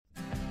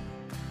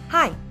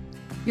Hi,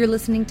 you're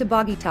listening to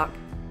Boggy Talk,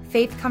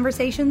 Faith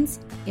Conversations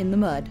in the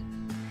Mud,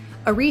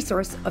 a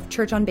resource of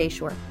Church on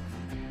Bayshore.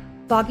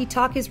 Boggy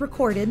Talk is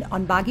recorded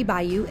on Boggy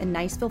Bayou in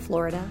Niceville,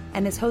 Florida,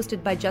 and is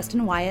hosted by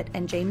Justin Wyatt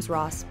and James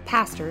Ross,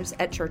 pastors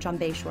at Church on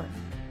Bayshore.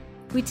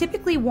 We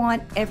typically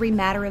want every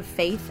matter of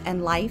faith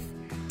and life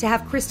to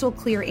have crystal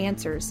clear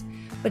answers,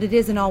 but it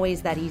isn't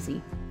always that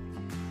easy.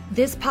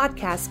 This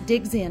podcast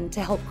digs in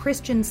to help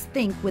Christians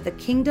think with a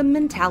kingdom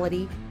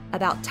mentality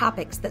about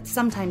topics that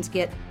sometimes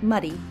get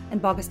muddy and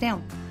bog us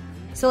down.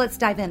 So let's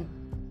dive in.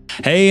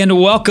 Hey,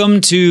 and welcome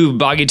to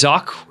Boggy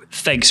Talk.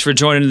 Thanks for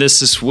joining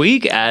this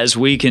week as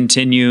we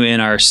continue in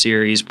our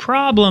series,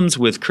 Problems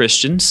with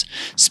Christians.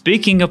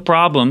 Speaking of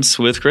problems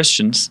with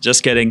Christians,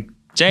 just kidding.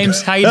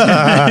 James, how you doing?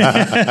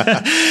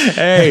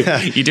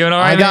 Hey, you doing all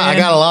right? I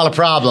got a lot of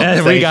problems.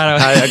 I got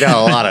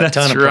a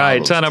ton of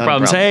problems. Ton of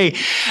problems. Hey,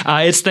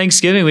 it's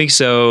Thanksgiving week,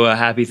 so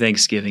happy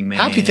Thanksgiving, man.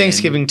 Happy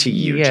Thanksgiving to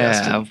you,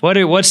 Justin.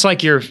 What's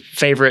like your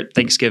favorite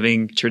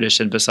Thanksgiving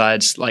tradition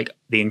besides like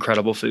the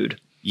incredible food?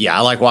 Yeah,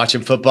 I like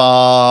watching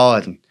football,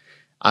 and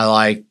I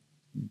like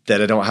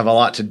that I don't have a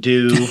lot to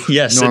do.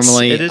 Yes,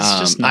 normally it is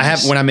just nice. I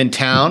have when I'm in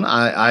town.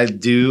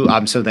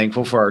 I'm so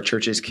thankful for our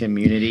church's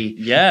community.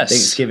 Yes,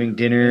 Thanksgiving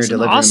dinner, it's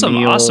delivering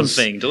meals, awesome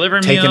thing.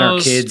 Delivering taking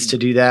meals. our kids to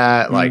do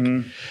that.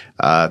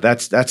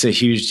 That's a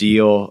huge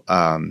deal.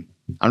 I'm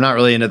not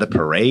really into the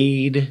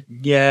parade.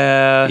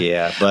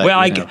 Yeah, but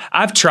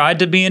I've tried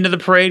to be into the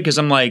parade because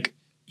I'm like,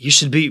 you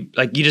should be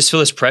like, you just feel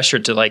this pressure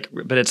to like,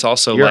 but it's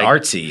also you're like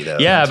artsy though.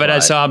 Yeah, but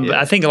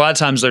I think a lot of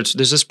times there's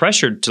this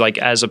pressure to like,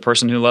 as a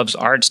person who loves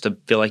arts, to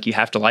feel like you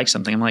have to like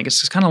something. I'm like, it's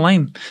just kind of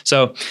lame.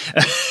 So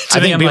I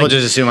think people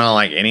just assume I don't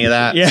like any of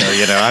that. Yeah.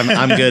 So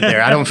I'm good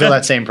there. I don't feel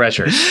that same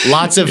pressure.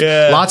 Lots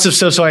of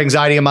social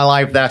anxiety in my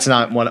life. That's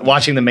not one.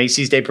 Watching the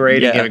Macy's Day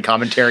Parade and giving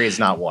commentary is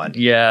not one.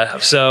 Yeah.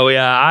 So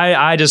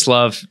I just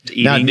love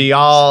eating. Now,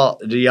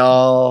 do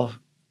y'all?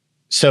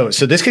 So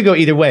this could go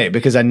either way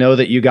because I know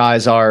that you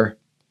guys are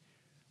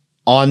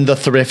on the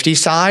thrifty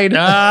side.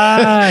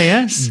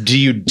 Yes. Do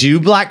you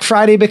do Black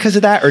Friday because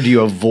of that, or do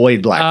you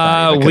avoid Black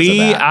Friday because of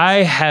that? I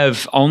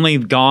have only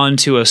gone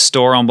to a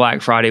store on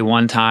Black Friday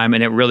one time,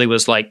 and it really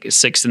was like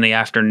 6 in the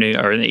afternoon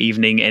or in the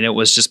evening, and it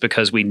was just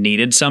because we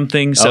needed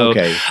something. So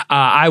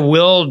I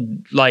will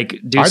like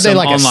do Are some they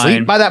like online.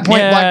 asleep by that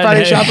point, Black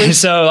Friday shoppers?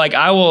 So like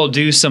I will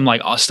do some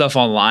like stuff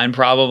online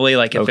probably,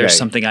 like if there's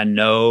something I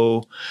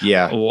know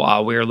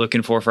we're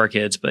looking for our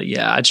kids. But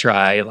yeah, I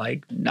try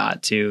like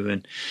not to.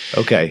 And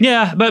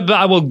yeah, but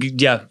I will.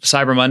 Yeah,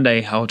 Cyber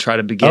Monday, I'll try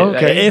to begin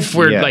if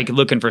we're like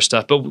looking for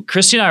stuff. But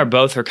Christy and I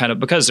are kind of,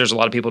 because there's a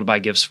lot of people to buy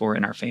gifts for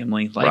in our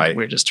family. Like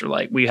we're just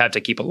like, we have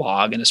to keep a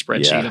log and a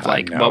spreadsheet of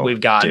like what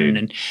we've gotten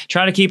and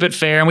try to keep it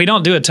fair. And we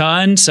don't do a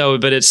ton, so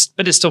but it's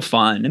still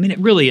fun. I mean, it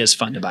really is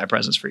fun to buy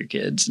presents for your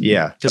kids.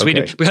 Yeah,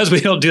 because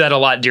we don't do that a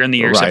lot during the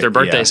year except their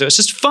birthday, so it's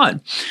just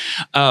fun.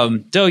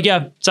 So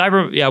yeah,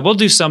 we'll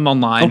do some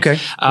online. Okay,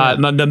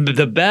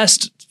 the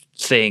best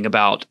thing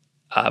about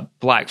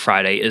Black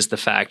Friday is the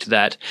fact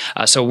that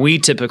so we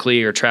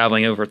typically are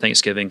traveling over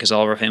Thanksgiving because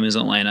all of our family's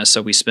in Atlanta,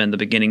 so we spend the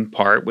beginning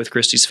part with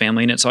Christy's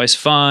family, and it's always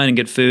fun and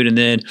good food, and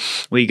then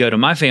we go to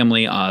my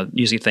family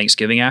usually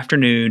Thanksgiving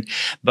afternoon,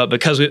 but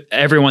because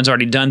everyone's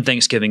already done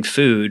Thanksgiving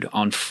food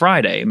on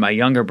Friday, my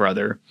younger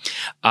brother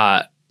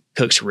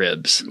cooks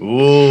ribs.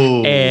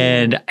 Ooh.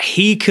 And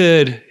he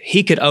could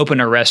open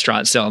a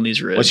restaurant selling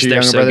these ribs. What's your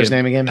younger brother's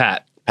name again?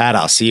 Pat,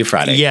 I'll see you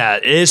Friday. Yeah,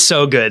 it is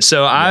so good.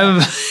 So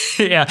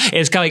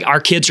it's kind of like our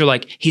kids are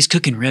like, he's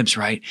cooking ribs,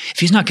 right? If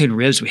he's not cooking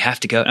ribs, we have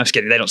to go. I'm just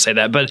kidding. They don't say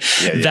that, but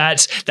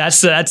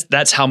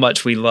that's how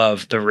much we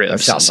love the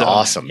ribs. That sounds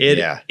awesome.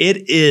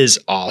 It is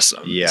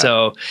awesome. Yeah.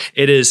 So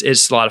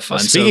it's a lot of fun.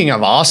 Well, speaking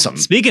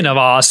of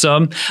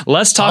awesome,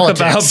 let's talk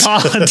about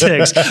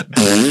politics.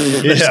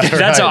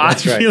 That's how I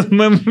feel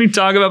when we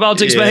talk about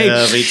politics.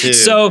 Yeah, but me too.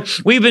 So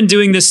we've been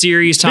doing this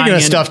series. Speaking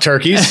of stuffed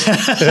turkeys.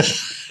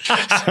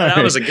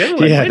 That was a good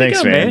one. Yeah,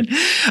 thanks, man.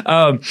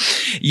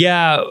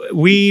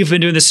 We've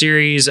been doing the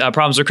series,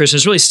 Problems with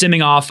Christians, really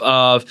stemming off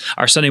of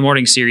our Sunday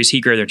morning series,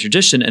 He Greater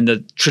Tradition, and the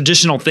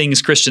traditional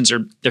things Christians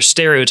they're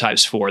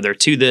stereotypes for. They're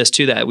to this,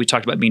 to that. We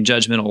talked about being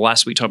judgmental.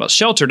 Last week we talked about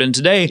sheltered, and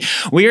today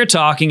we are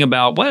talking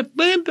about what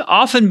would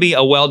often be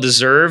a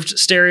well-deserved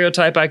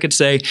stereotype, I could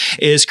say,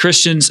 is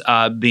Christians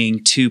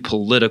being too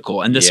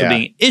political. And this will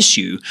be an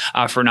issue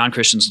for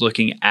non-Christians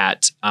looking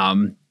at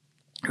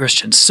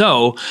Christians.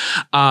 So,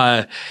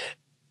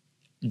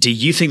 do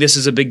you think this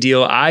is a big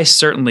deal? I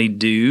certainly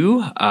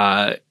do.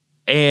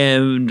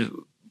 And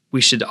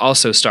we should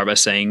also start by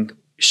saying,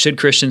 should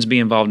Christians be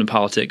involved in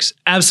politics?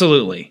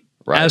 Absolutely.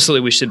 Right.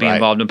 Absolutely, we should be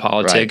involved in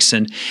politics,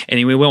 and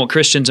we want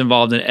Christians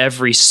involved in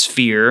every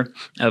sphere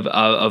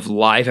of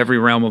life, every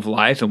realm of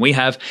life, and we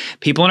have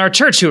people in our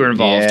church who are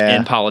involved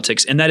in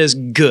politics, and that is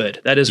good.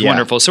 That is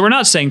wonderful. So we're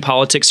not saying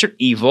politics are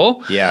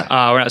evil. We're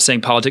not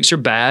saying politics are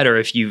bad, or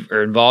if you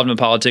are involved in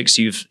politics,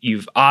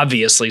 you've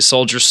obviously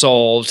sold your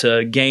soul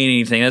to gain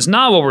anything. That's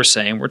not what we're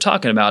saying. We're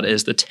talking about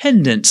is the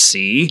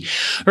tendency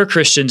for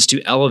Christians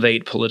to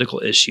elevate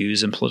political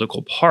issues and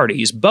political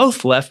parties,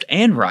 both left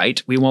and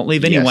right. We won't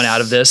leave anyone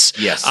out of this.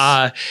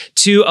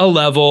 To a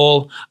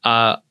level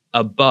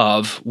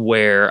above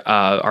where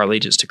our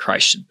allegiance to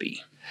Christ should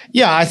be.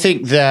 Yeah, I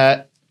think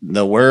that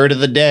the word of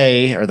the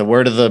day or the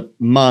word of the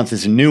month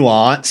is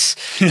nuance.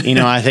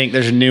 I think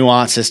there's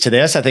nuances to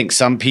this. I think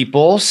some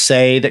people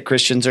say that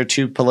Christians are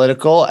too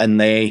political,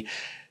 and they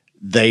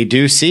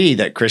do see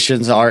that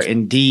Christians are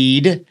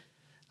indeed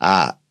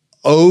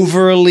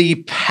overly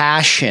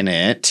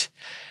passionate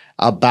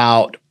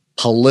about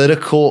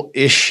political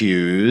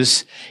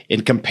issues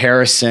in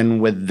comparison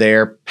with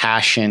their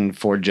passion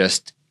for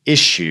just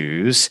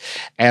issues,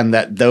 and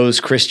that those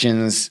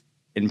Christians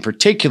in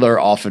particular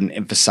often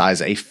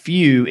emphasize a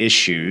few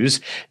issues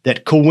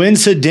that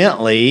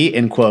coincidentally,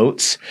 in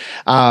quotes,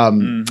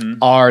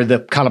 are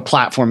the kind of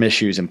platform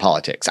issues in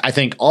politics. I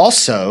think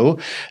also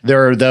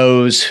there are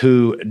those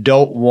who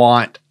don't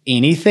want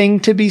anything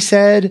to be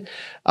said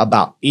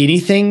about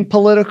anything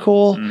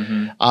political.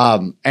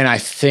 And I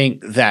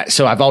think that,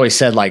 so I've always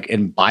said, like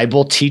in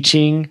Bible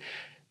teaching,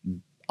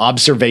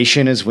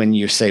 observation is when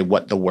you say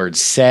what the word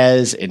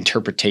says,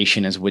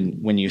 interpretation is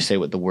when you say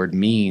what the word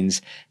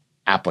means,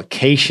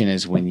 application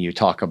is when you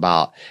talk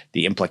about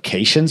the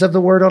implications of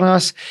the word on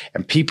us.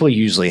 And people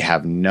usually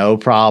have no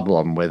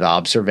problem with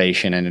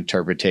observation and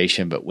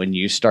interpretation, but when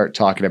you start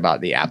talking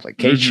about the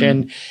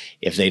application,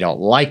 if they don't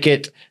like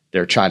it,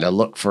 they're trying to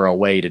look for a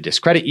way to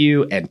discredit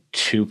you, and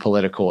too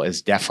political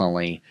is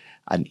definitely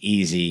an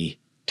easy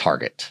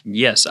target.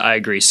 Yes, I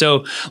agree.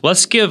 So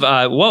let's give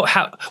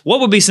what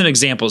would be some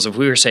examples if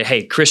we were to say,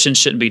 hey, Christians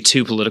shouldn't be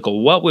too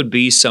political? What would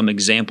be some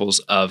examples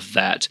of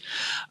that?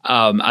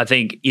 I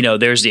think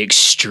there's the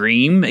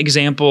extreme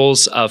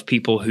examples of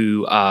people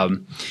who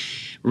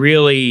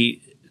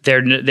really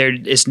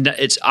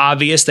it's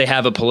obvious they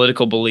have a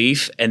political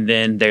belief, and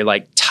then they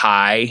like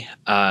tie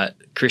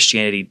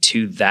Christianity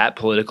to that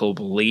political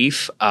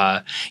belief.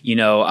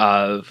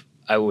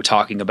 We're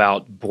talking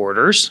about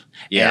borders.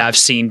 Yeah. And I've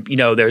seen,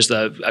 there's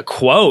a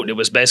quote. It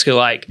was basically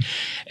like,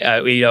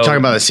 talking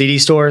about the CD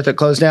store that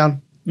closed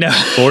down? No.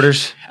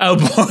 Borders? I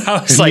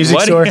was like,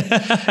 what?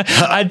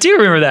 I do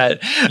remember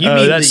that. You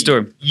mean that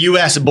store.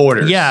 U.S.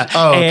 Borders? Yeah.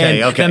 Oh,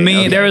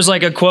 okay. There was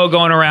like a quote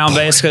going around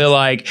basically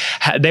like,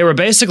 they were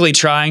basically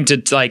trying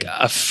to like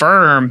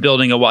affirm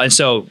building a wall. And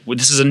so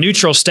this is a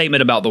neutral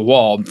statement about the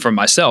wall from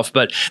myself,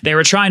 but they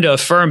were trying to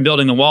affirm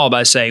building the wall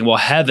by saying, well,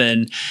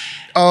 heaven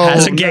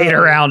has a gate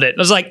around it. I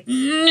was like,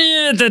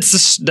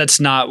 that's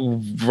not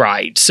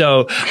right.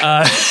 So,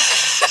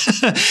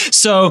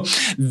 so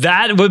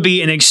that would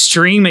be an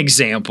extreme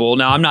example.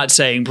 Now, I'm not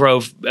saying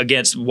pro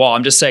against wall.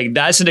 I'm just saying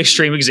that's an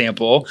extreme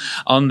example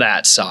on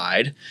that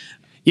side.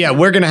 Yeah,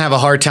 we're going to have a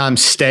hard time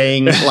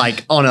staying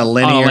like on a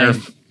linear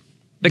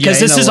because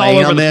this is all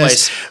over the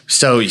place.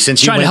 So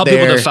since trying you went to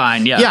help people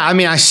define, yeah. I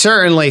mean, I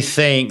certainly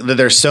think that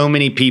there's so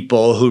many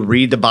people who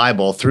read the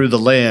Bible through the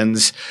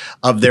lens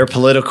of their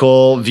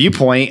political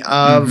viewpoint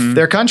of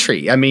their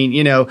country. I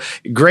mean,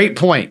 great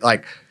point.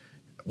 Like,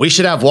 we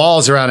should have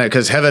walls around it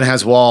because heaven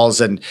has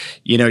walls, and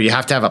you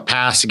have to have a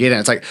pass to get in.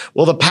 It's like,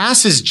 well, the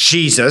pass is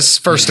Jesus,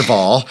 first of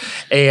all,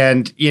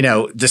 and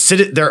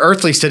their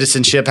earthly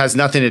citizenship has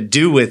nothing to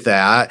do with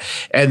that.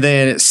 And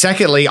then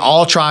secondly,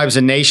 all tribes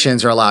and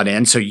nations are allowed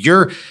in. So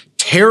your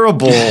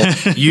terrible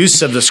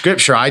use of the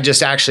scripture, I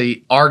just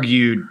actually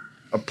argued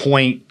a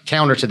point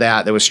counter to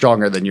that was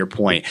stronger than your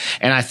point.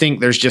 And I think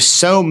there's just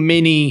so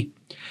many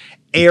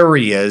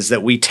areas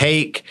that we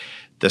take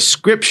the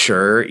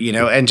scripture,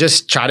 and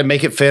just try to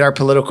make it fit our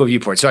political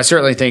viewpoint. So I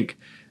certainly think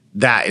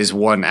that is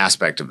one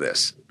aspect of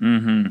this.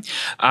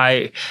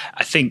 I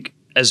think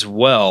as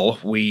well,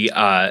 we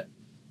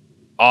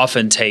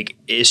often take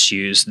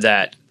issues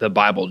that the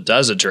Bible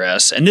does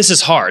address, and this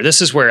is hard.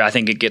 This is where I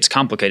think it gets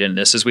complicated in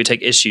this, is we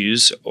take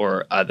issues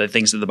or the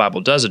things that the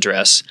Bible does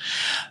address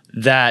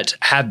that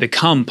have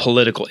become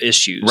political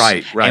issues.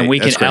 Right. And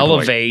we can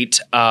elevate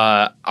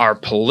our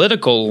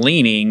political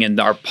leaning and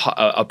our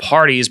a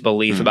party's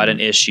belief about an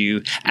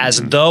issue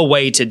as the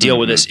way to deal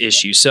with this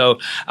issue. So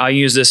I'll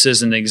use this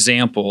as an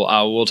example.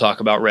 We'll talk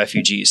about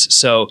refugees.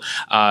 So,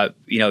 a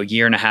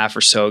year and a half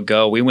or so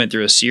ago, we went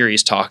through a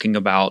series talking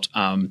about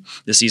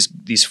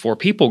these four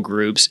people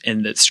groups,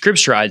 and that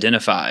Scripture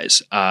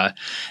identifies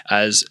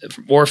as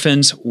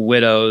orphans,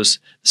 widows,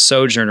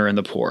 sojourner, and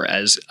the poor,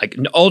 as like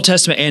Old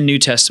Testament and New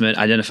Testament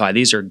identify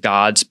these are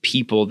God's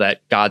people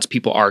that God's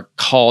people are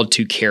called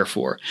to care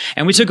for.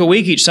 And we took a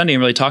week each Sunday and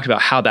really talked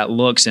about how that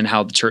looks and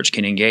how the church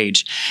can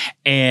engage.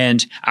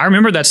 And I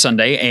remember that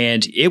Sunday,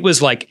 and it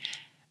was like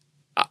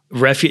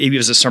it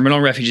was a sermon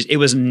on refugees. It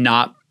was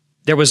not.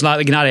 There was not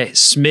a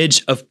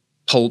smidge of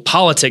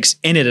politics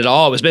in it at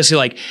all. It was basically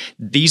like,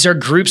 these are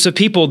groups of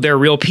people, they're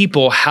real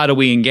people, how do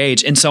we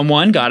engage? And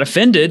someone got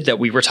offended that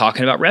we were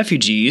talking about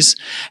refugees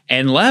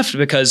and left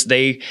because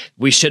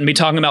we shouldn't be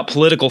talking about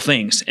political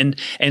things. And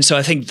so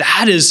I think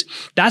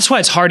that's why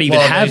it's hard to even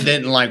have. They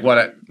didn't like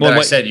what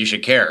I said you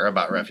should care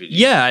about refugees.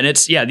 Yeah,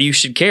 and you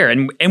should care.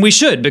 And we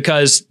should,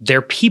 because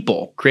they're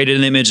people created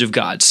in the image of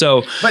God.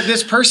 So, but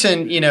this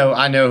person,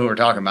 I know who we're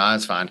talking about,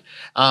 it's fine.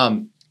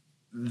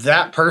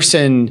 That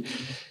person,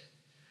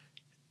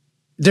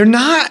 they're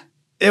not.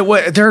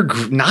 They're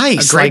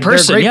nice. A great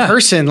person. They're a great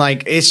person.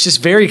 Like, it's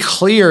just very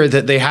clear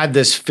that they had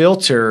this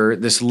filter,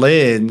 this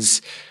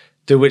lens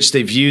through which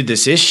they viewed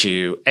this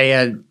issue,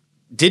 and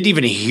didn't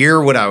even hear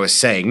what I was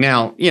saying.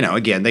 Now,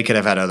 again, they could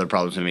have had other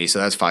problems with me, so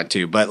that's fine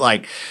too. But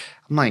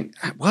I'm like,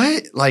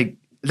 what? Like,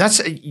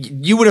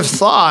 you would have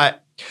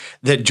thought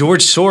that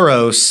George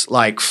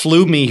Soros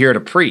flew me here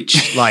to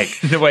preach,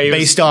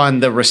 based on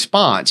the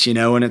response,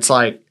 and it's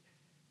like,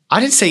 I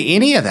didn't say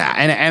any of that.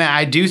 And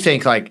I do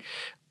think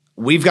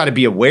we've got to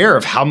be aware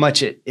of how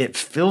much it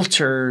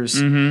filters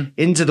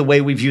into the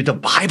way we view the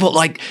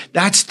Bible.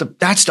 That's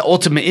the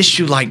ultimate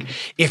issue.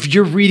 If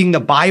you're reading the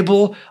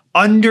Bible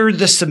under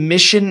the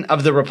submission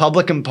of the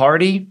Republican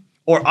Party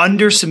or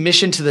under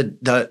submission to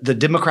the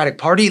Democratic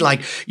Party,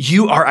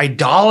 you are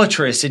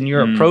idolatrous in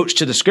your approach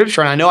to the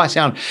scripture. And I know I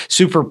sound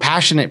super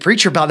passionate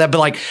preacher about that,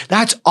 but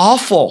that's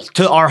awful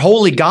to our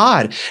holy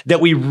God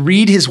that we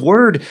read his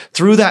word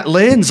through that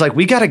lens.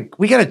 We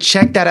gotta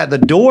check that at the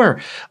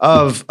door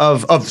of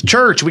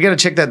church. We gotta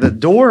check that at the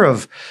door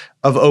of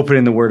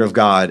opening the word of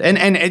God.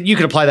 And you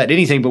can apply that to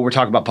anything, but we're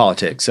talking about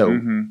politics. So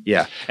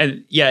yeah.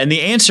 And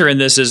the answer in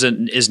this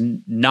is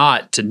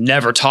not to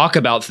never talk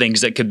about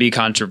things that could be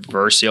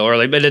controversial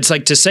but it's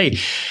to say,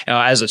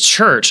 as a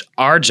church,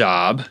 our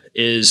job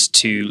is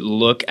to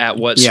look at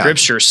what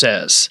scripture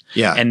says.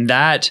 Yeah. And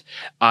that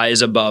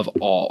is above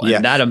all.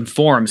 And that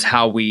informs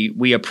how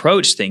we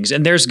approach things.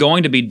 And there's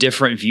going to be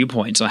different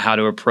viewpoints on how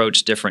to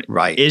approach different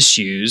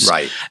issues.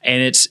 Right.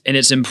 And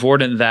it's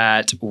important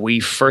that we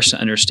first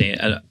and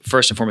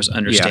foremost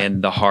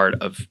understand the heart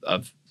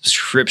of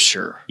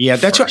scripture. Yeah,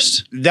 that's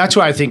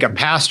why I think a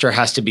pastor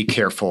has to be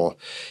careful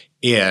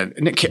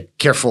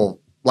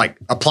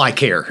apply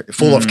care,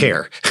 full of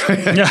care,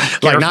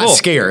 not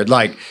scared.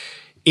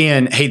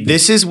 Hey,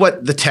 this is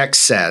what the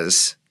text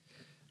says.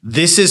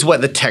 This is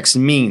what the text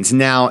means.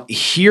 Now,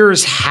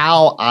 here's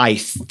how I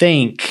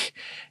think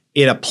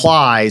it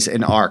applies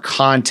in our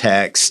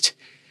context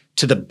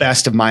to the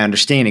best of my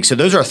understanding. So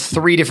those are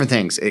three different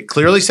things. It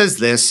clearly says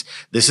this.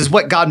 This is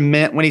what God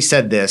meant when he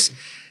said this.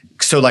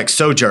 So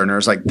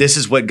sojourners, this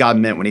is what God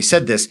meant when he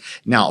said this.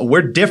 Now,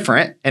 we're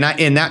different. And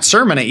in that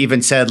sermon, I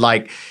even said,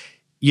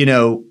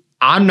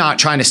 I'm not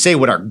trying to say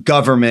what our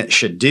government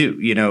should do.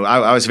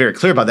 I was very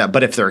clear about that.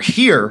 But if they're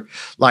here,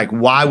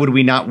 why would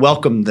we not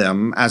welcome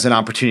them as an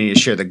opportunity to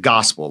share the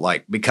gospel?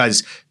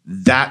 Because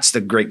that's the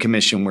Great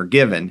Commission we're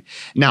given.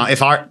 Now, if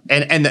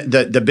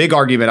the big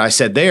argument I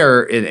said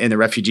there in the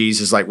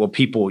refugees is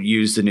people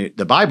use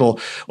the Bible.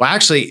 Well,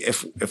 actually,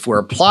 if we're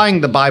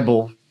applying the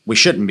Bible, we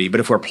shouldn't be.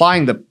 But if we're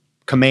applying the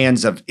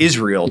commands of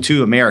Israel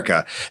to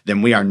America,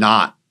 then we are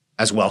not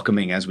as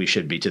welcoming as we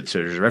should be to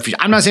the refugees.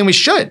 I'm not saying we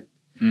should.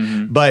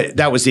 But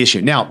that was the issue.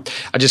 Now,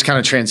 I just kind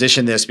of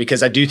transition this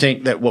because I do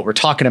think that what we're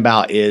talking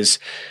about is,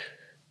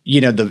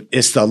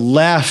 it's the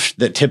left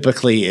that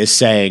typically is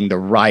saying the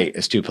right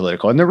is too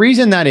political. And the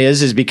reason that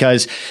is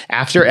because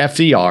after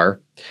FDR,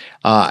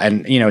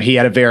 he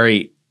had a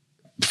very,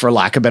 for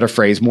lack of a better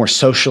phrase, more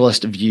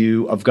socialist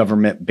view of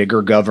government,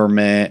 bigger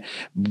government,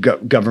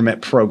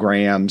 government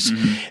programs.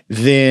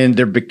 Then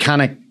they're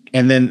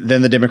and then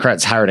the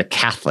Democrats hired a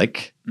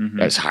Catholic.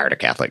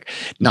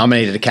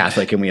 Nominated a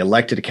Catholic, and we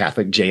elected a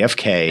Catholic,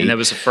 JFK. And that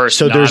was the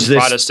first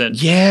non-Protestant.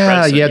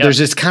 There's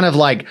this kind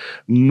of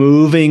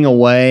moving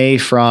away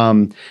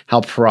from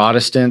how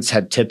Protestants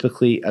had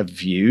typically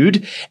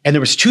viewed. And there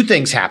was two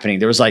things happening.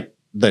 There was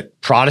the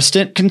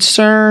Protestant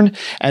concern,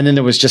 and then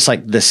there was just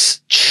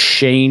this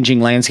changing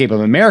landscape of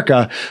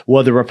America.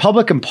 Well, the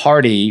Republican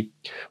Party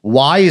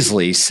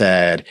wisely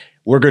said,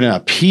 we're going to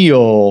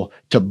appeal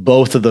to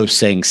both of those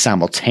things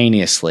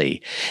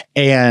simultaneously.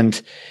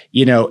 And,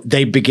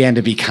 they began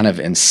to be kind of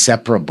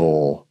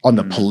inseparable on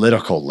the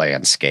political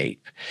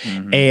landscape.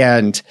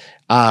 And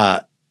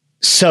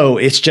so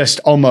it's just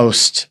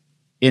almost,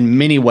 in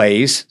many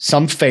ways,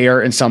 some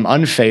fair and some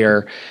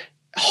unfair,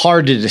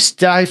 hard to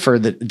decipher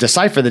the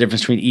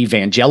difference between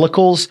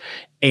evangelicals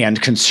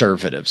and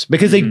conservatives,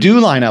 because they do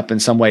line up in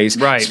some ways,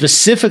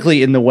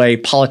 specifically in the way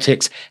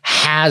politics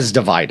has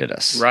divided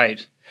us.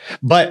 Right.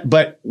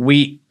 But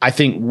I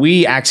think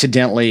we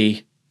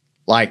accidentally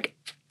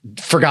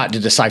forgot to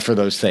decipher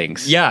those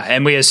things. Yeah,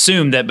 and we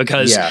assume that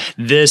because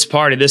this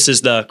party, this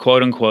is the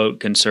quote unquote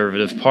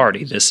conservative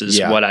party, this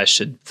is what I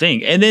should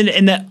think. And then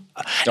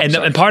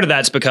and part of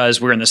that's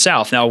because we're in the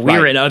South. Now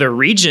we're in other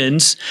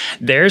regions.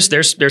 There's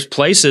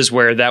places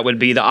where that would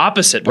be the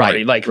opposite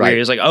party. Where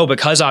it's oh,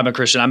 because I'm a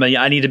Christian,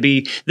 I need to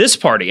be this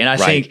party. And I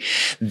think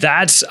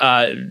that's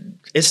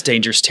It's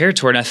dangerous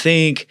territory. And I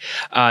think,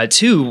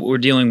 too, we're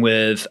dealing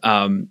with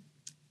at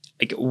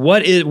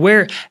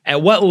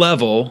what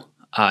level,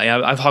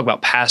 I've talked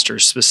about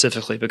pastors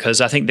specifically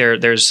because I think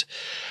there's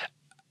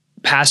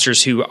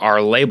pastors who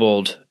are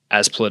labeled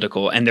as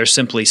political and they're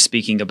simply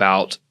speaking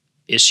about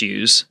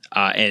issues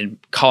and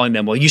calling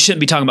them, well, you shouldn't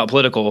be talking about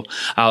political.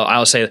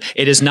 I'll say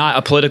it is not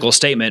a political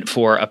statement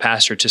for a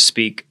pastor to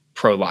speak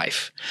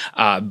pro-life.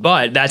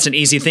 But that's an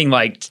easy thing,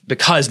 like,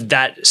 because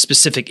that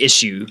specific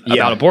issue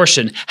about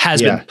abortion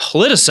has been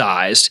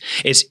politicized,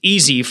 it's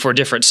easy for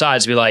different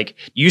sides to be like,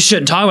 you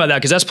shouldn't talk about that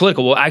because that's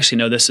political. Well, actually,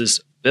 no, this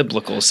is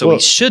biblical. So we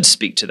should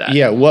speak to that.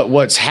 Yeah.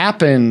 What's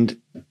happened,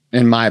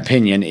 in my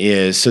opinion,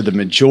 is so the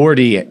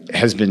majority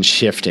has been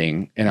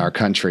shifting in our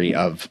country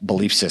of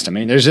belief system. I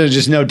mean, there's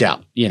just no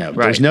doubt,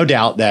 there's no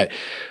doubt that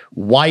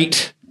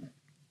white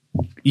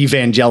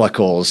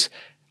evangelicals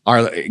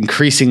are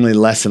increasingly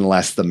less and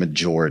less the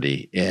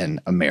majority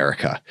in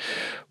America.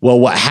 Well,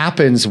 what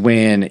happens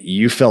when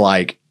you feel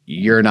like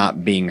you're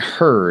not being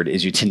heard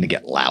is you tend to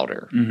get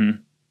louder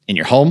in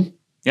your home.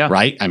 Yeah.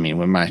 Right. I mean,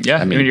 when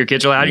when your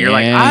kids are loud, you're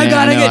like, I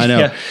gotta get. I know.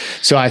 Yeah.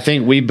 So I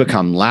think we've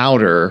become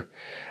louder.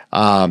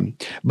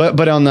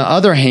 But on the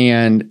other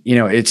hand,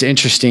 it's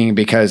interesting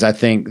because I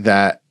think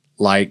that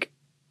like,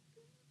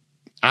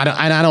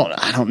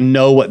 I don't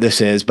know what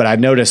this is, but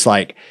I've noticed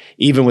like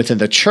even within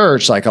the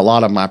church, like a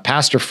lot of my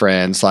pastor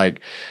friends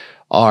like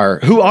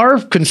who are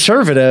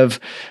conservative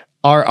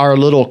are a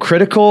little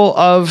critical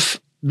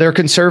of their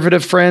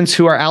conservative friends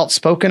who are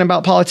outspoken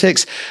about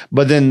politics,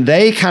 but then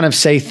they kind of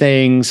say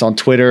things on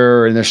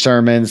Twitter and their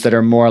sermons that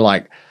are more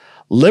like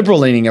liberal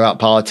leaning about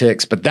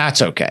politics, but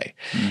that's okay.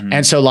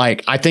 And so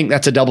like, I think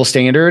that's a double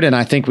standard. And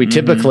I think we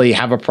typically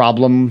have a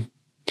problem.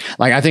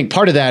 Like, I think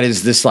part of that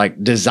is this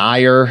like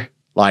desire,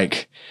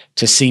 like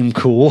to seem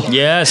cool.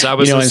 Yes. I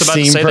was just about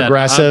to say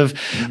progressive.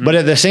 But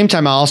at the same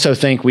time, I also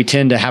think we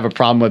tend to have a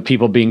problem with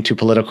people being too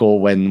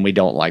political when we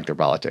don't like their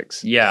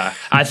politics. Yeah.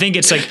 I think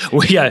it's like,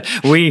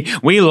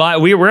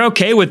 we're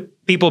okay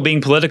with people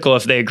being political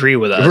if they agree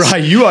with us.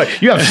 Right. You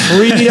have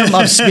freedom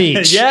of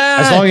speech. Yeah.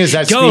 As long as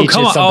that speech is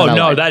something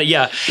I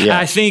like.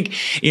 I think,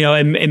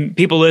 and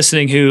people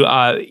listening who,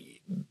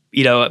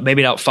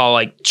 maybe don't follow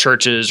like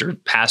churches or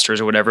pastors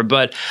or whatever,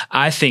 but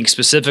I think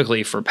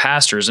specifically for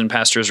pastors, and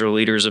pastors are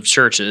leaders of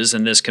churches,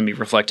 and this can be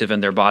reflective in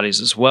their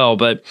bodies as well.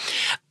 But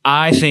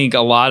I think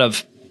a lot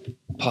of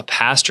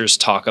pastors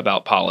talk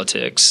about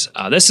politics.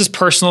 This is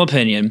personal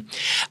opinion.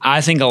 I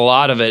think a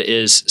lot of it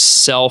is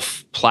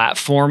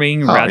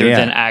self-platforming rather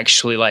than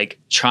actually like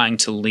trying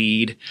to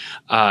lead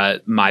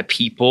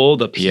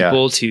the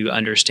people to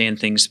understand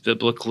things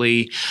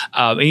biblically.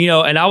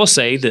 And I will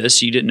say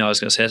this, you didn't know I was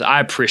going to say this. I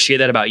appreciate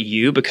that about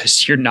you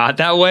because you're not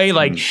that way.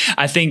 Like,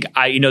 I think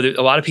a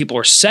lot of people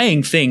are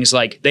saying things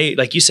like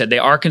like you said, they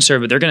are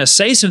conservative. They're going to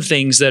say some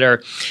things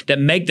that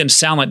make them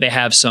sound like they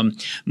have some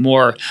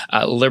more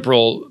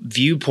liberal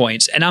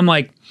viewpoints. And I'm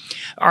like,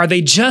 are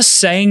they just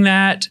saying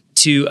that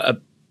to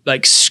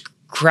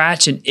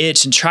scratch an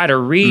itch and try to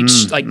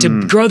reach,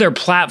 to grow their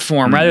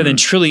platform rather than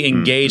truly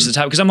engage the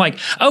topic? Because I'm like,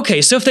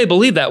 okay, so if they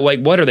believe that, like,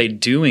 what are they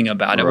doing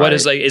about it? Right. What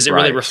is is it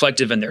really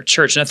reflective in their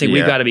church? And I think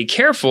we've got to be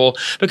careful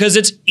because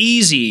it's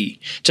easy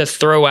to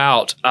throw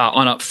out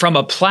from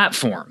a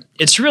platform.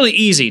 It's really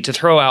easy to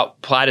throw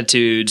out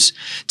platitudes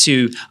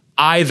to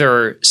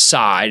either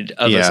side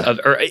of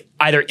or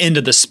either end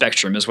of the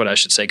spectrum is what I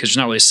should say, because there's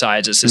not really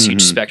sides. It's this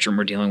huge spectrum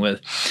we're dealing with.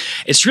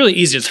 It's really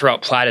easy to throw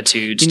out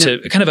platitudes to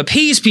kind of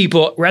appease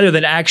people rather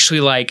than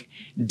actually like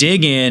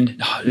dig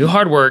in, do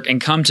hard work,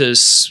 and come to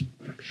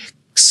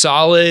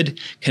solid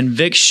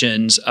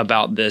convictions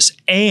about this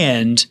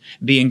and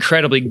be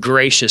incredibly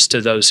gracious to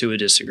those who would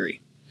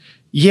disagree.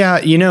 Yeah,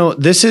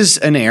 this is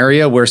an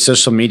area where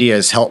social media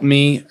has helped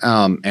me,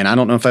 and I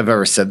don't know if I've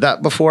ever said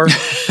that before,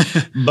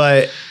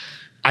 but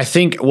I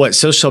think what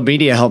social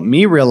media helped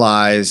me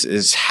realize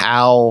is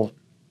how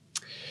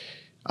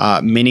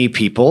many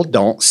people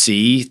don't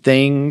see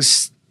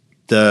things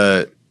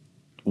the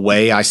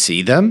way I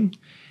see them,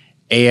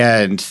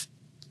 and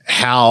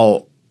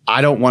how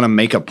I don't want to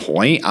make a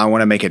point. I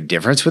want to make a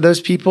difference with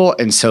those people.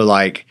 And so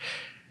like,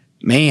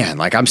 man,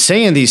 like I'm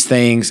saying these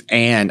things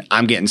and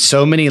I'm getting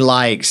so many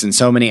likes and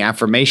so many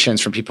affirmations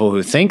from people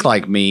who think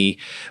like me.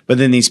 But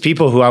then these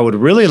people who I would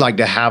really like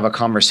to have a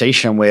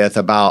conversation with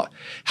about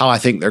how I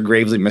think they're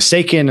gravely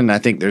mistaken and I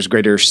think there's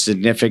greater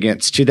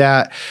significance to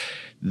that,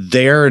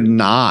 they're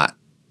not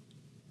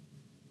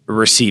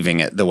receiving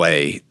it the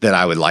way that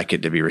I would like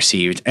it to be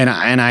received. And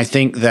I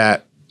think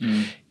that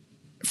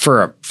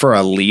for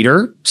a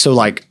leader, so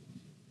like,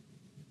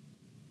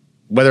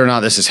 whether or not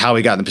this is how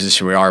we got in the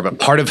position we are, but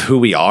part of who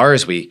we are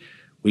is we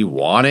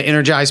want to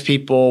energize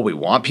people. We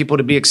want people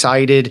to be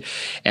excited,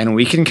 and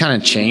we can kind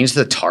of change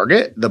the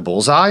target, the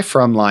bullseye,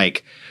 from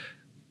like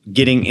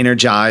getting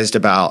energized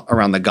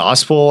around the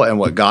gospel and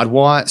what God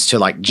wants to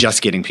like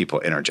just getting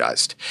people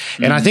energized.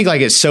 And I think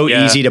like it's so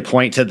easy to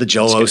point to the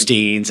Joel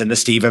Osteens and the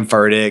Stephen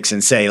Furticks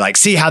and say like,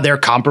 see how they're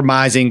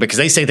compromising because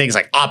they say things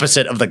like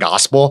opposite of the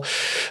gospel.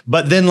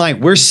 But then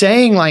like we're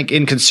saying like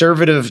in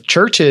conservative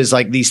churches,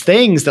 like these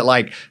things that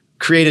like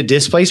create a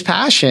displaced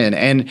passion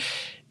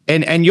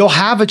and you'll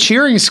have a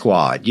cheering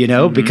squad, you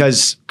know,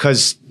 because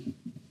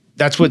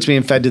that's what's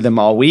being fed to them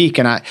all week.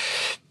 And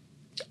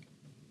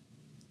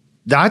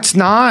that's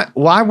not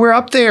why we're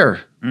up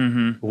there.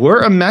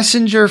 We're a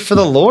messenger for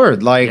the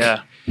Lord. Like,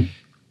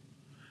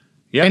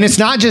 and it's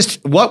not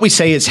just what we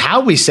say, it's how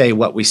we say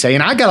what we say.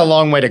 And I got a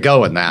long way to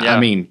go in that. I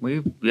mean,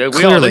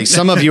 clearly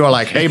some of you are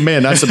like, hey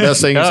man, that's the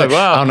best thing.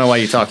 Wow. I don't know why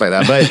you talk like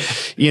that,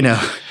 but you know,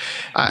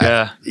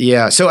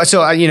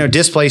 So, you know,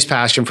 displaced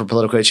passion for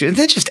political issues and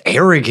then just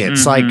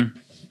arrogance. Like,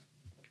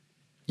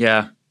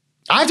 I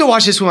have to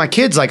watch this with my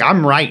kids. Like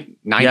I'm right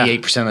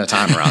 98% of the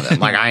time around them.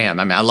 Like I am.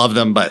 I mean, I love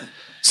them, but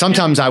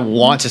sometimes I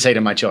want to say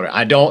to my children,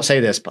 I don't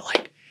say this, but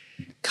like,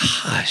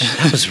 gosh,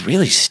 that was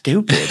really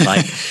stupid.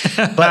 Like,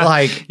 but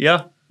like,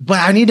 but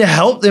I need to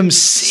help them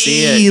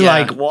see it,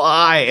 like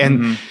why.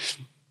 And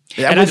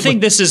I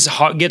think this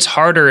gets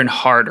harder and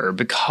harder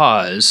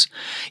because,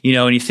 you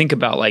know, when you think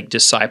about like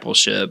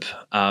discipleship,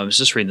 I was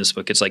just reading this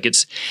book. It's like,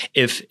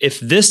 if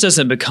this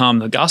doesn't become,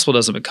 the gospel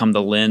doesn't become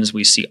the lens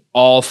we see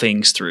all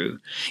things through,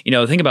 you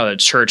know, think about a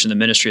church and the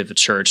ministry of the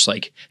church.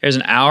 Like there's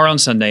an hour on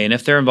Sunday, and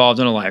if they're involved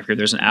in a life group,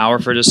 there's an hour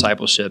for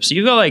discipleship. So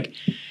you go like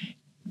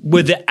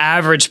with the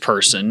average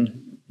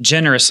person,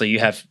 generously, you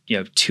have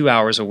 2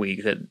 hours a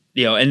week that,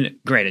 you know, and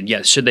granted,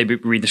 yes, should they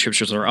read the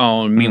scriptures on their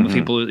own, meet with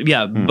people?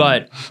 Yeah.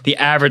 But the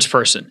average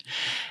person,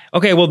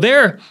 okay, well,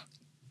 they're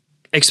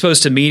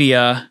exposed to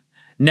media,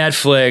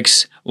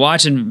 Netflix,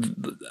 watching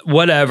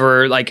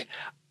whatever, like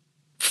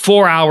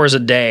 4 hours a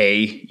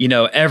day, you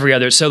know, every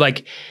other. So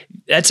like,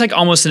 that's like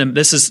almost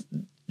this is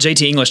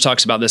JT English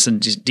talks about this in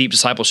Deep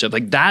Discipleship.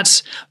 Like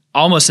that's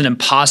almost an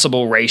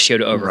impossible ratio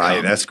to overcome.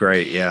 Right. That's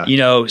great. Yeah. You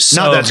know,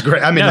 so. No, that's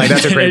great. I mean, like,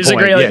 that's a great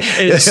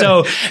point.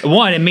 So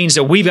one, it means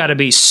that we've got to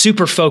be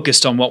super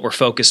focused on what we're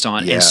focused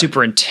on and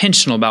super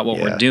intentional about what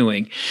we're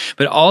doing.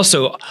 But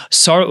also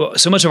so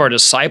much of our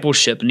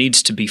discipleship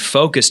needs to be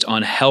focused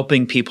on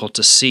helping people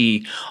to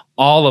see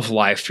all of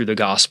life through the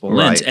gospel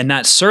lens. And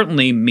that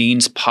certainly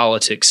means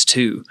politics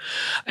too.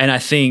 And I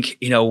think,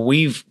 you know,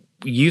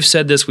 you've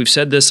said this, we've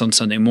said this on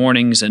Sunday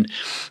mornings, and,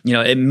 you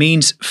know, it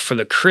means for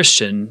the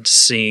Christian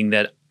seeing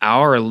that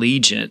our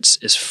allegiance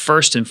is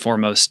first and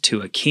foremost to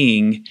a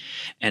king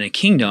and a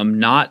kingdom,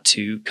 not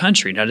to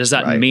country. Now, does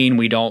that mean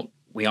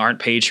we aren't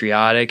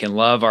patriotic and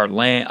love our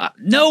land?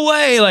 No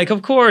way. Like,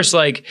 of course,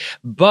 like,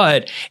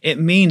 but it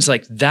means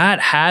like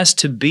that has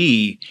to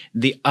be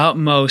the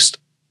utmost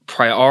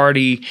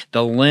priority,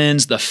 the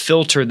lens, the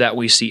filter that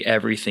we see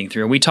everything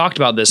through. And we talked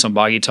about this on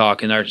Boggy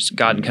Talk in our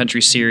God and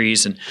Country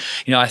series, and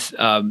you know,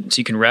 so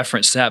you can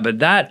reference that. But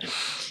that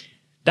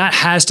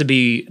has to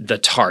be the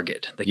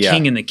target, the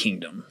king and the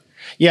kingdom.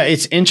 Yeah,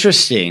 it's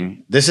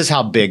interesting. This is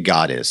how big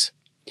God is.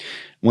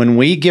 When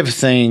we give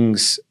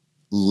things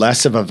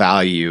less of a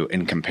value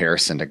in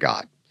comparison to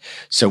God,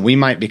 so we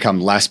might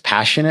become less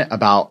passionate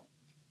about,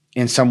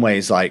 in some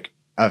ways, like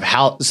of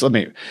how. So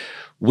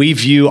we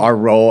view our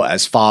role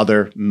as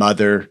father,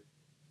 mother,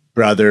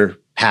 brother,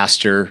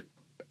 pastor,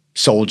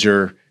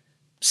 soldier,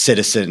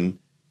 citizen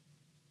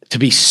to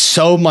be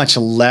so much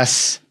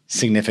less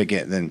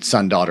significant than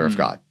son, daughter of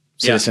God,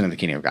 citizen of the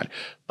kingdom of God.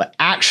 But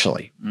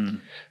actually,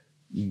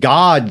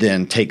 God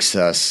then takes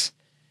us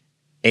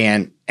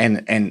and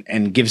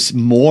gives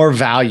more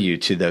value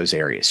to those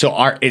areas.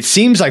 So it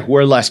seems like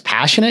we're less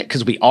passionate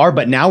because we are,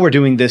 but now we're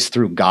doing this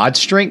through God's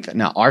strength,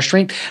 not our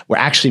strength. We're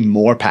actually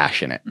more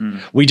passionate.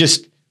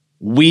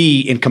 We,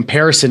 in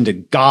comparison to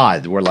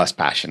God, we're less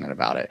passionate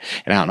about it.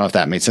 And I don't know if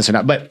that made sense or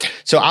not. But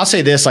so I'll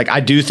say this, like I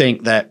do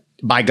think that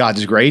by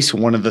God's grace,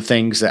 one of the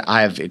things that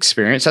I've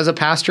experienced as a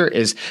pastor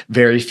is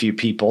very few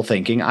people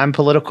thinking I'm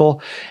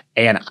political.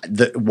 And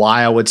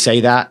why I would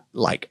say that,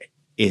 like,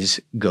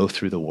 is go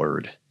through the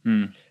word.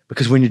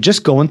 Because when you're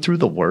just going through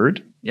the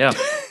word,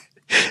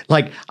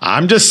 like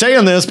I'm just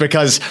saying this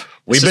because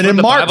we've been in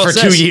Mark for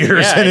 2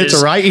 years and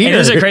it's right here. And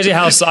isn't it crazy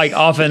how like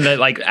often that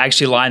like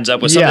actually lines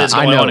up with something that's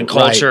going on in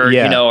culture,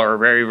 you know, or a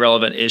very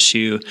relevant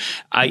issue.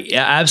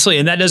 Absolutely.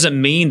 And that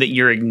doesn't mean that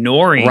you're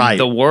ignoring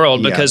the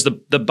world because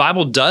the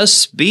Bible does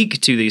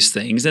speak to these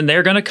things and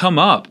they're going to come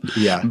up.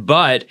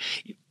 But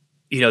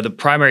you know, the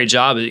primary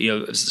job, you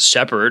know, as the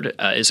shepherd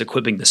is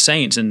equipping the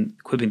saints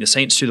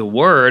through the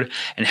word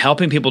and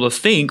helping people to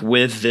think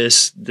with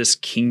this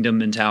kingdom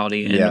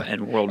mentality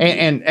and world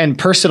and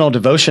personal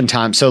devotion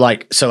time. So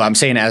I'm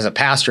saying as a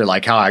pastor,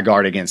 like how I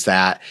guard against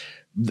that,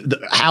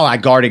 how I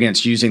guard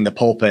against using the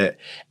pulpit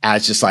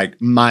as just like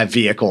my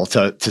vehicle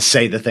to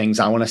say the things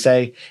I want to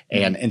say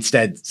and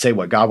instead say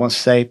what God wants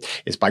to say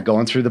is by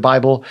going through the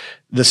Bible.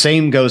 The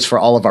same goes for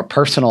all of our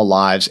personal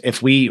lives.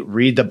 If we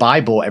read the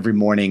Bible every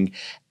morning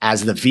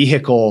as the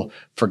vehicle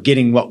for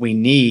getting what we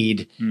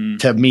need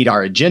to meet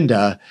our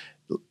agenda,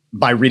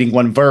 by reading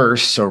one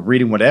verse or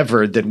reading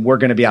whatever, then we're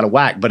going to be out of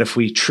whack. But if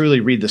we truly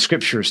read the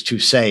scriptures to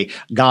say,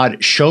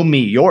 God, show me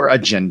your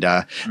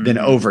agenda, then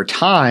over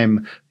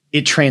time,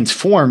 it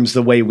transforms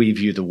the way we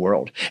view the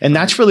world. And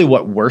that's really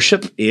what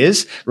worship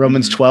is.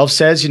 Romans 12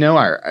 says,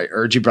 I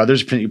urge you,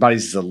 brothers, present your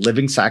bodies as a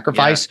living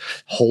sacrifice,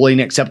 holy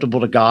and acceptable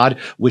to God,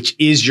 which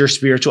is your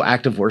spiritual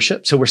act of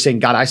worship. So we're saying,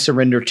 God, I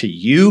surrender to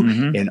you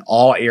in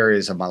all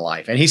areas of my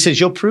life. And he says,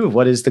 you'll prove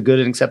what is the good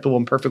and acceptable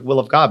and perfect will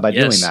of God by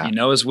doing that. You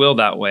know his will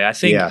that way. I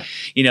think,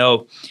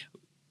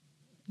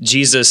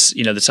 Jesus,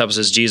 the Bible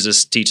says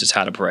Jesus teaches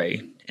how to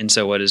pray. And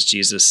so what does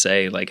Jesus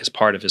say, like as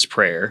part of his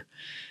prayer?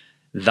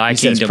 Thy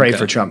kingdom says, pray come.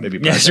 For Trump to be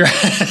president.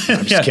 That's right.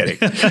 I'm just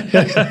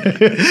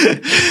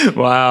kidding.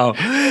 Wow.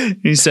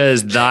 He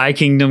says, thy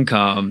kingdom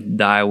come,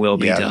 thy will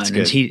be done.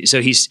 And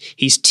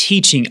he's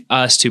teaching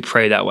us to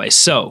pray that way.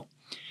 So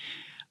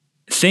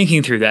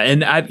thinking through that,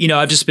 and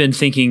I've just been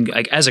thinking,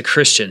 like, as a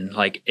Christian,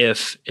 like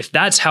if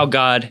that's how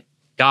God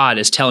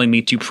is telling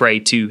me to pray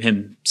to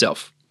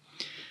himself,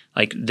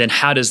 like, then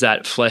how does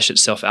that flesh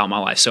itself out in my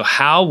life? So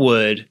how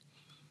would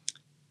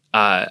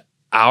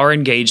our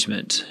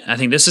engagement, I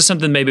think this is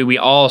something maybe we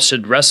all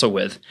should wrestle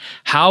with.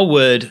 How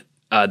would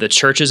the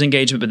church's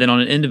engagement, but then on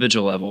an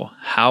individual level,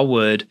 how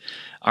would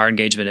our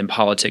engagement in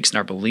politics and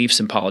our beliefs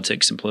in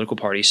politics and political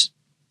parties,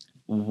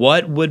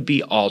 what would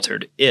be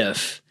altered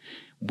if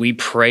we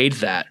prayed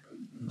that?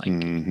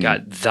 Like,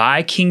 God,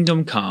 thy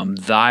kingdom come,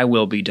 thy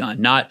will be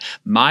done. Not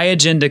my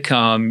agenda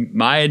come,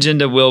 my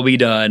agenda will be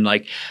done.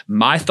 Like,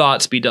 my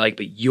thoughts be done, like,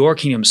 but your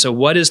kingdom. So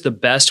what is the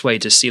best way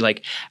to see,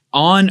 like,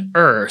 on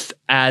earth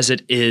as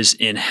it is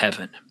in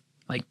heaven?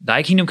 Like,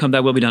 thy kingdom come, thy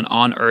will be done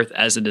on earth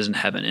as it is in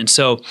heaven. And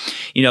so,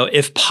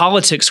 if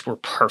politics were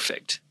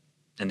perfect,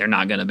 and they're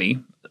not going to be,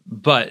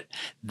 but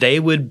they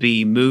would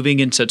be moving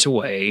in such a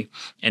way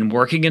and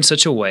working in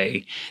such a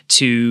way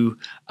to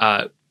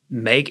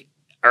make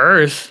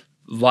earth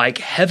like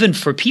heaven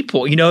for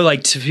people,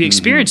 like to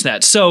experience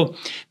that. So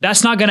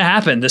that's not going to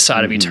happen this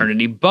side of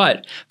eternity.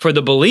 But for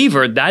the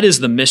believer, that is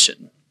the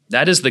mission.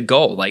 That is the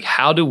goal. Like,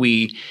 how do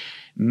we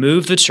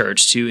move the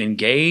church to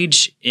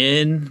engage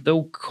in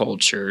the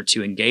culture,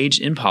 to engage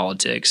in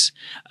politics,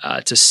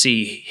 to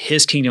see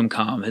his kingdom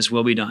come, his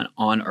will be done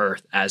on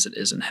earth as it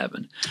is in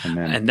heaven.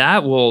 Amen. And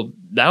that'll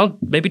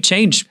maybe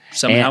change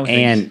somehow.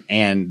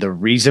 And the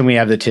reason we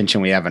have the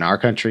tension we have in our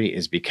country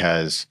is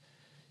because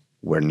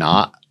we're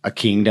not a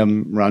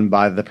kingdom run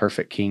by the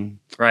perfect king.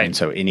 Right. And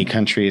so any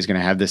country is going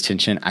to have this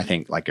tension. I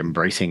think, like,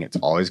 embracing it's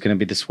always going to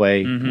be this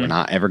way. We're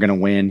not ever going to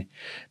win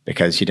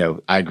because,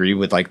 I agree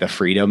with, like, the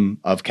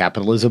freedom of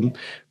capitalism,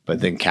 but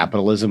then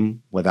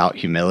capitalism without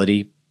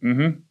humility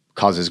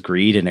causes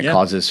greed, and it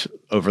causes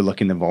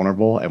overlooking the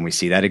vulnerable. And we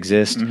see that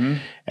exist.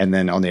 And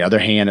then on the other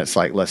hand, it's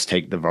like, let's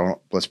protect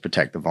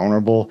the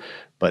vulnerable,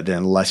 but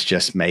then let's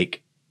just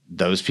make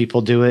those people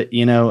do it,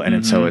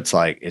 And so it's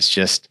like,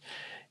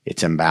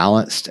 it's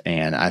imbalanced.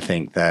 And I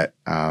think that,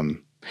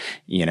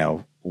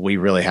 we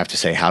really have to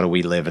say, how do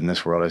we live in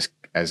this world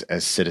as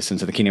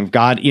citizens of the kingdom of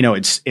God?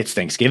 It's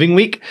Thanksgiving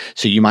week.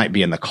 So you might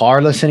be in the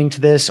car listening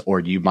to this, or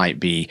you might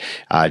be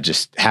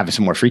just having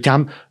some more free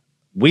time.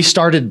 We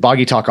started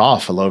Boggy Talk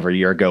off a little over a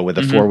year ago with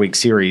a 4-week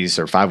series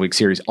or 5-week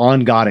series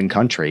on God and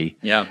country.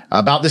 Yeah.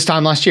 About this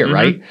time last year,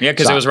 right? Yeah,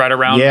 because it was right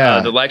around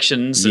the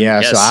elections.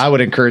 And, so I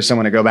would encourage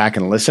someone to go back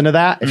and listen to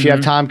that if you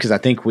have time, because I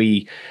think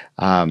we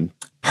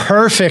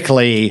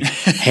perfectly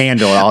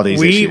handle all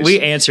these issues. We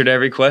answered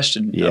every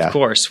question, of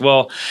course.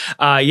 Well,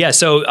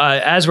 so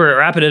as we're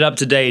wrapping it up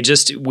today,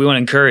 we want to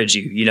encourage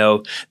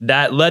you,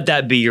 that let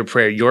that be your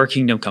prayer. Your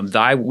kingdom come,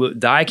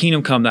 thy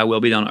kingdom come, thy will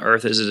be done on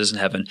earth as it is in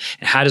heaven.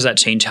 And how does that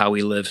change how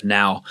we live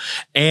now?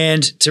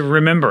 And to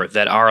remember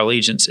that our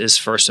allegiance is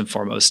first and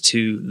foremost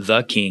to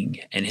the King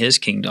and his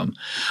kingdom.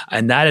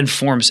 And that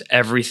informs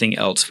everything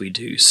else we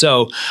do.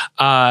 So,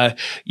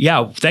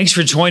 thanks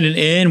for joining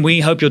in.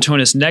 We hope you'll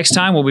join us next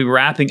time. We'll be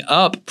wrapping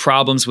up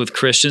problems with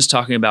Christians,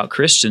 talking about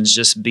Christians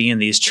just being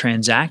these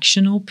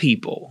transactional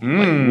people.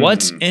 Like,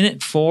 what's in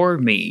it for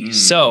me?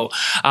 So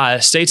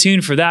stay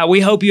tuned for that.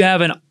 We hope you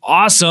have an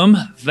awesome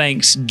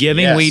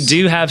Thanksgiving. Yes. We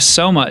do have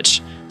so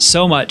much.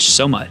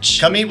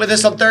 Come eat with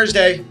us on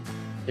Thursday.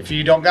 If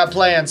you don't got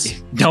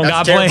plans.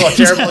 Plans.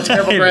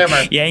 Terrible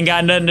grammar. You ain't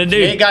got nothing to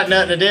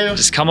do.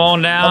 Just come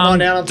on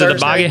down on to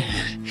Thursday.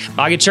 the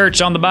Boggy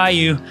Church on the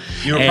Bayou.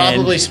 You were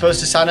probably supposed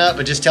to sign up,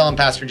 but just tell them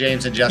Pastor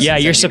James and Justin. Yeah,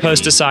 you're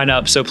supposed to sign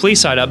up. So please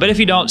sign up. But if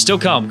you don't, still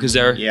come, because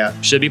there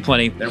should be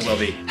plenty. There will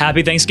be.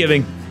 Happy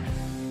Thanksgiving.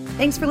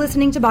 Thanks for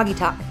listening to Boggy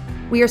Talk.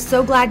 We are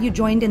so glad you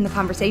joined in the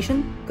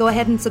conversation. Go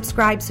ahead and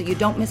subscribe so you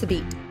don't miss a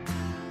beat.